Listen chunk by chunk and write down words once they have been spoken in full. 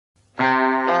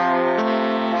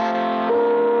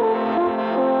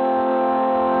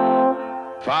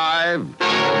5,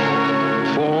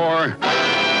 4,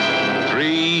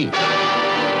 3,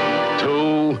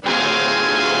 2,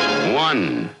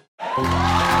 1.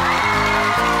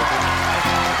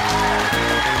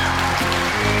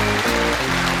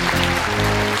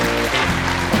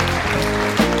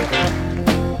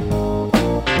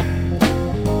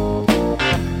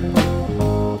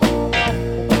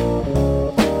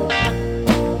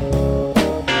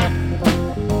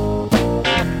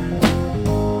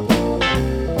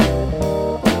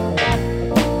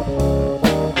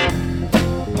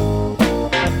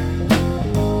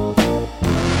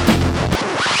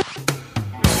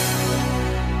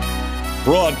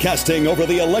 Broadcasting over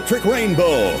the electric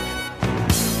rainbow,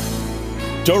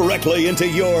 directly into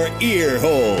your ear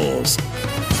holes.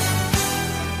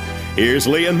 Here's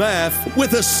Lee and Math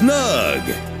with a snug.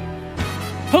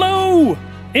 Hello!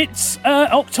 It's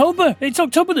October. It's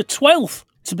October the 12th,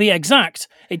 to be exact.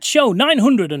 It's show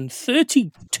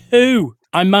 932.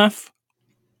 I'm Math.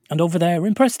 And over there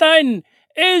in Prestine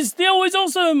is the always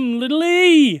awesome Little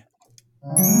E.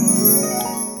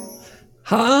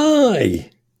 Hi.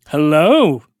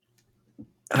 Hello.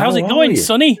 How's it going,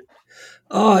 Sonny?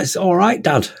 Oh, it's all right,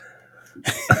 Dad.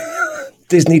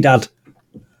 Disney Dad.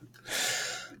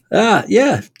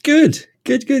 Yeah, good.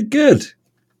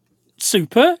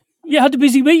 Super. You had a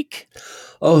busy week?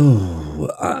 Oh,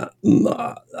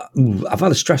 I've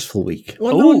had a stressful week.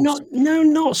 Well,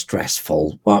 not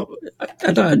stressful. Well,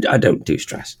 I don't do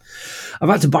stress. I've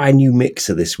had to buy a new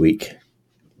mixer this week.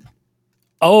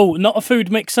 Oh, not a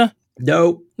food mixer?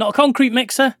 No. Not a concrete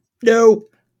mixer? No.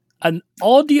 An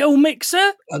audio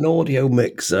mixer? An audio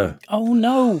mixer. Oh,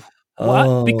 no.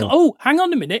 What? Hang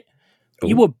on a minute. Oh.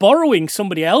 You were borrowing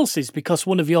somebody else's because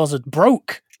one of yours had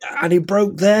broke. And he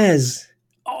broke theirs.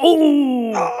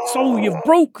 Oh. So you've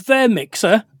broke their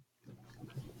mixer.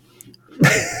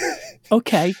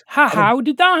 Okay. How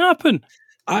did that happen?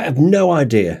 I have no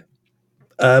idea.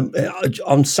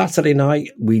 On Saturday night,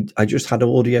 I just had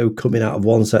audio coming out of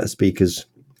one set of speakers.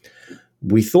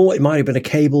 We thought it might have been a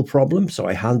cable problem, so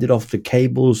I handed off the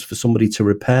cables for somebody to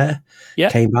repair.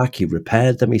 Yep. Came back, he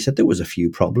repaired them. He said there was a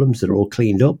few problems. They're all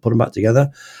cleaned up, put them back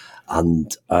together.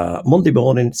 And Monday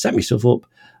morning, set me stuff up,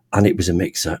 and it was a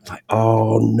mixer. Like,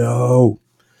 oh no.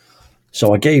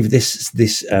 So I gave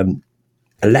this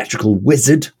electrical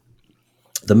wizard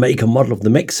the make and model of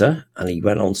the mixer, and he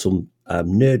went on some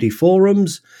nerdy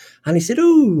forums, and he said,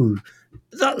 oh,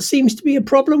 that seems to be a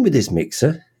problem with this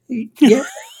mixer. Yeah.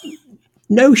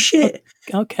 No shit.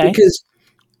 Okay. Because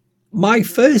my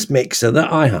first mixer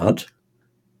that I had,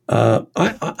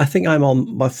 I think I'm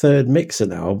on my third mixer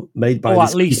now, made by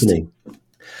this company.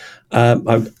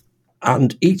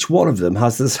 And each one of them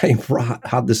had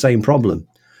the same problem.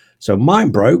 So mine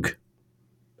broke.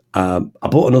 I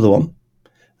bought another one.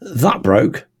 That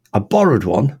broke. I borrowed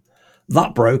one.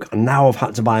 That broke, and now I've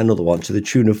had to buy another one to the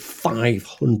tune of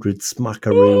 500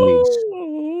 smackaroonies.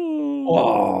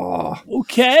 Oh,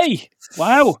 okay.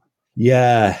 Wow.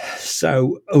 Yeah.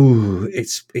 So,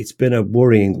 it's been a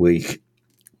worrying week.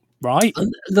 Right.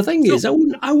 And the thing is,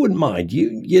 I wouldn't mind.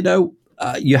 You know,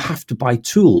 you have to buy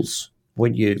tools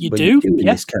when you're doing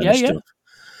this kind of stuff.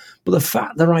 But the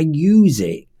fact that I use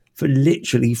it for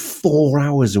literally 4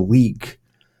 hours a week.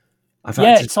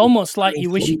 It's almost like you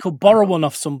wish you could borrow one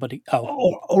off somebody.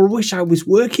 Or wish I was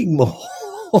working more.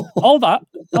 all that.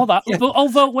 Yeah. But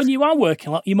although when you are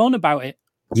working, you moan about it.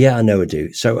 Yeah, I know I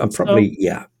do. So I'm probably,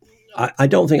 I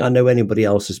don't think I know anybody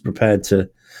else is prepared to,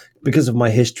 because of my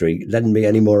history, lend me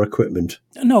any more equipment.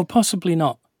 No, possibly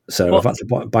not. So I've had to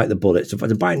bite the bullet. So I've had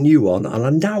to buy a new one, and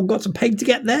I've now got to pay to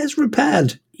get theirs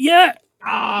repaired. Yeah.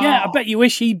 Yeah, I bet you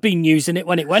wish he'd been using it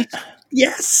when it went.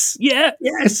 Yes. Yeah.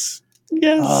 Yes.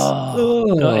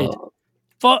 Oh. God.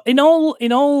 But in all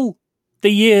the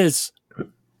years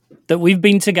that we've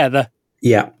been together,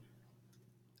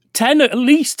 at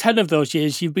least 10 of those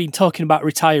years, you've been talking about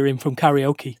retiring from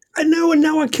karaoke. I know, and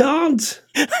now I can't.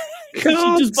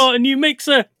 She just bought a new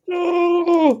mixer.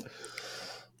 So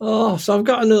I've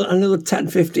got another 10,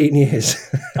 15 years.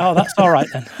 Oh, that's all right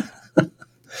then.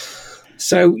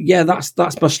 So, yeah,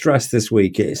 that's my stress this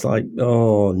week. It's like,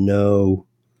 oh, no.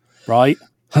 Right.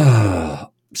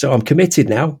 So I'm committed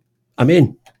now. I'm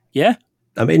in. Yeah?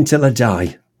 I'm in till I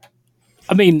die.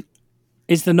 I mean,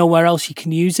 is there nowhere else you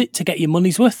can use it to get your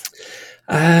money's worth?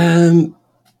 No,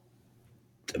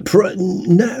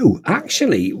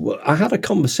 actually, I had a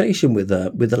conversation with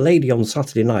a lady on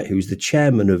Saturday night who's the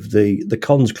chairman of the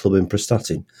Cons Club in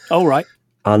Prestatyn. Oh, right.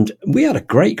 And we had a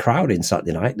great crowd in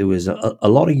Saturday night. There was a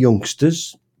lot of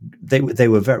youngsters. They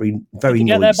were very, very noisy. Did you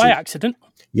get there by accident?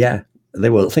 Yeah,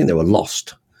 I think they were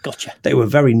lost. Gotcha. They were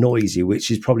very noisy, which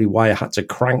is probably why I had to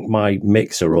crank my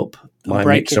mixer up, my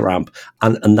mixer amp,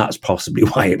 and that's possibly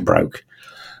why it broke.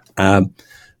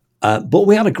 But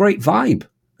we had a great vibe.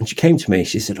 And she came to me,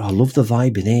 she said, I love the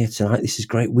vibe in here tonight. This is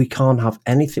great. We can't have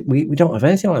anything. We don't have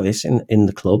anything like this in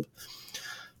the club.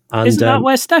 And, isn't that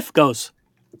where Steph goes?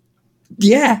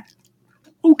 Yeah.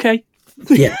 Okay.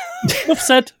 Yeah. Enough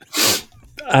said.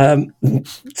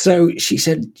 So she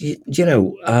said,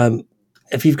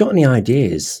 if you've got any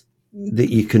ideas that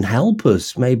you can help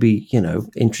us, maybe,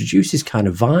 introduce this kind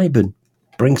of vibe and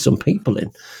bring some people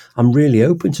in, I'm really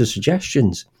open to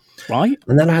suggestions. Right.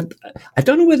 And then I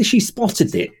don't know whether she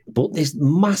spotted it, but this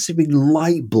massive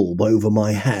light bulb over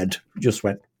my head just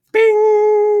went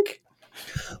bing.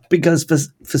 Because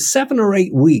for 7 or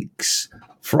 8 weeks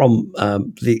from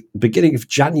the beginning of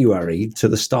January to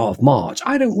the start of March,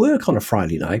 I don't work on a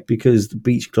Friday night because the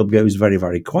beach club goes very,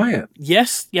 very quiet.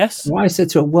 Yes. So I said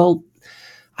to her, well,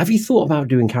 have you thought about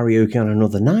doing karaoke on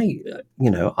another night?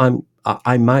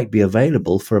 I might be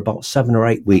available for about 7 or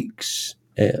 8 weeks.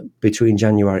 Between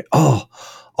January. Oh,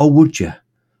 would you?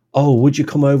 Oh, would you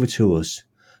come over to us?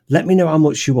 Let me know how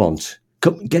much you want.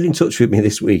 Come, get in touch with me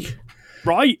this week.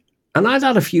 Right. And I'd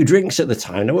had a few drinks at the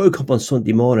time. I woke up on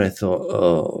Sunday morning and I thought,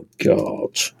 oh,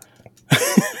 God.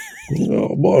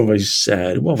 What have I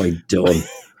said? What have I done?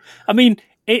 I mean,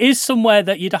 it is somewhere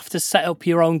that you'd have to set up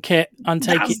your own kit and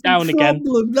take it down again.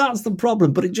 That's the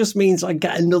problem. But it just means I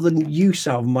get another use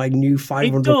out of my new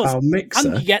 £500 mixer.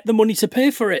 And you get the money to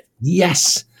pay for it.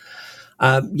 Yes.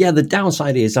 The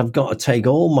downside is I've got to take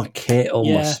all my kit,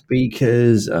 all my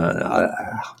speakers.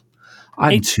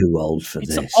 I'm too old for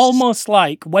this. It's almost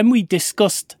like when we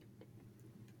discussed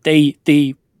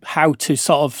the how to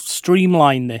sort of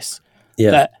streamline this,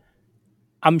 that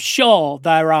I'm sure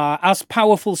there are as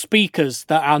powerful speakers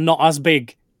that are not as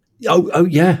big. Oh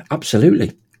yeah,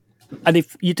 absolutely. And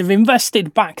if you'd have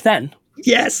invested back then.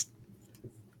 Yes.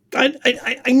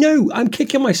 I know. I'm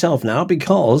kicking myself now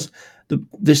because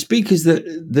the speakers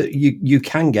that you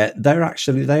can get,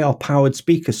 they are powered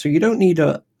speakers. So you don't need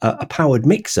a powered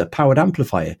mixer, powered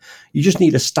amplifier. You just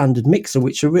need a standard mixer,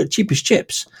 which are cheap as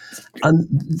chips. And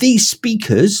these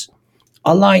speakers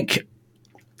are like,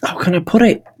 how can I put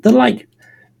it? They're like,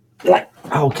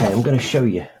 okay, I'm going to show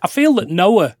you. I feel that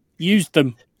Noah used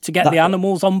them to get the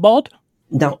animals on board.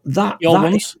 Now, that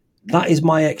is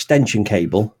my extension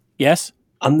cable. Yes.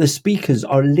 And the speakers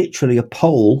are literally a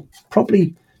pole,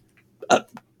 probably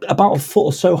about a foot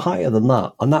or so higher than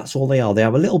that. And that's all they are. They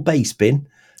have a little bass bin,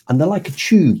 and they're like a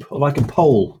tube, or like a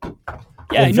pole.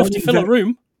 Yeah, enough to fill a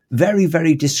room. Very,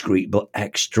 very discreet, but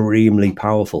extremely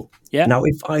powerful. Yeah. Now,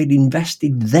 if I'd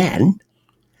invested then,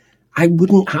 I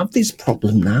wouldn't have this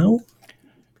problem now.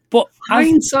 But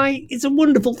hindsight is a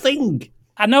wonderful thing.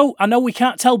 I know we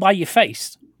can't tell by your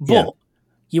face, but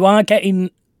you are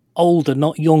getting older,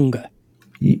 not younger.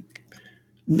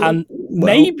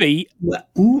 Maybe...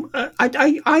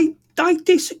 I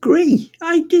disagree.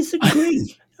 I'm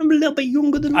a little bit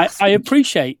younger than I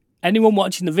appreciate anyone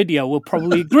watching the video will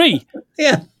probably agree.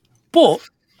 Yeah. But...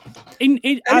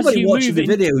 Anybody watching the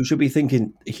video should be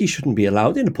thinking he shouldn't be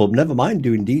allowed in a pub. Never mind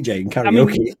doing DJ and karaoke.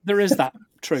 I mean, there is that.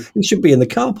 True. He should be in the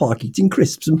car park eating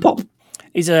crisps and pop.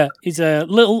 He's a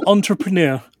little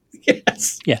entrepreneur.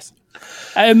 Yes.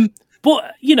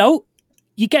 But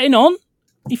you're getting on.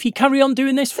 If you carry on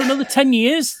doing this for another 10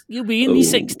 years, you'll be in your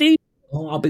 60s. Oh, I'll be